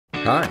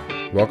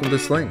Hi, welcome to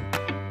Sling.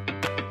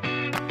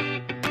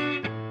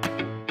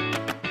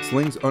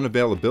 Sling's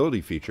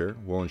unavailability feature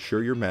will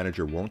ensure your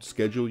manager won't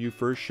schedule you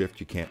for a shift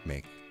you can't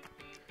make.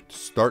 To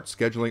start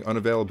scheduling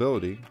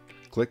unavailability,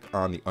 click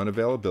on the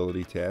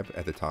Unavailability tab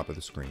at the top of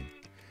the screen.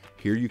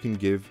 Here you can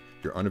give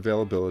your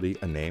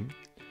unavailability a name,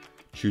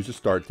 choose a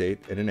start date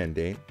and an end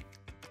date,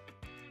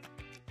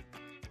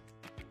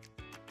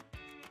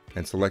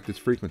 and select its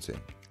frequency.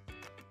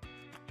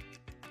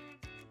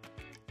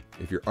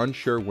 If you're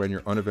unsure when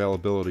your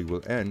unavailability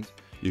will end,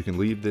 you can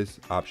leave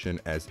this option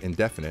as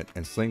indefinite,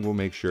 and Sling will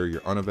make sure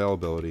your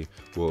unavailability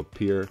will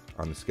appear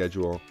on the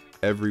schedule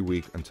every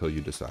week until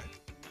you decide.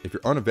 If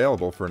you're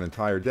unavailable for an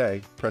entire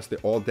day, press the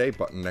All Day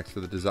button next to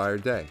the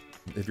desired day.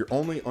 If you're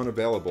only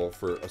unavailable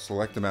for a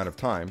select amount of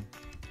time,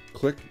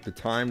 click the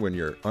time when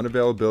your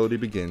unavailability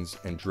begins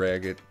and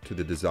drag it to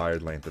the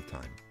desired length of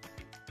time.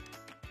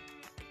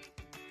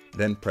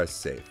 Then press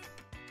Save.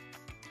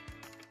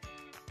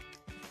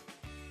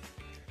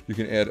 You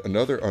can add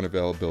another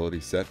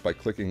unavailability set by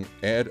clicking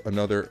Add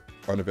Another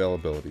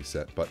Unavailability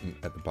Set button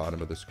at the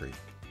bottom of the screen.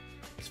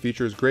 This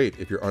feature is great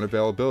if your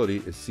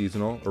unavailability is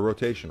seasonal or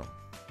rotational.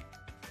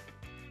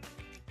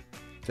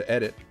 To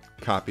edit,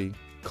 copy,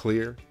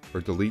 clear,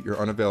 or delete your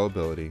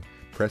unavailability,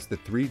 press the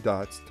three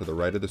dots to the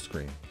right of the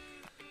screen.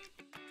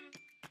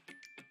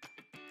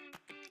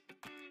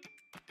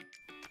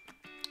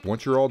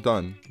 Once you're all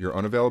done, your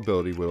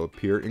unavailability will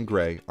appear in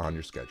gray on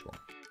your schedule.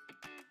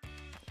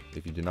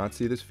 If you do not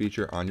see this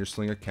feature on your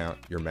Sling account,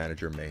 your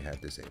manager may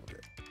have disabled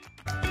it.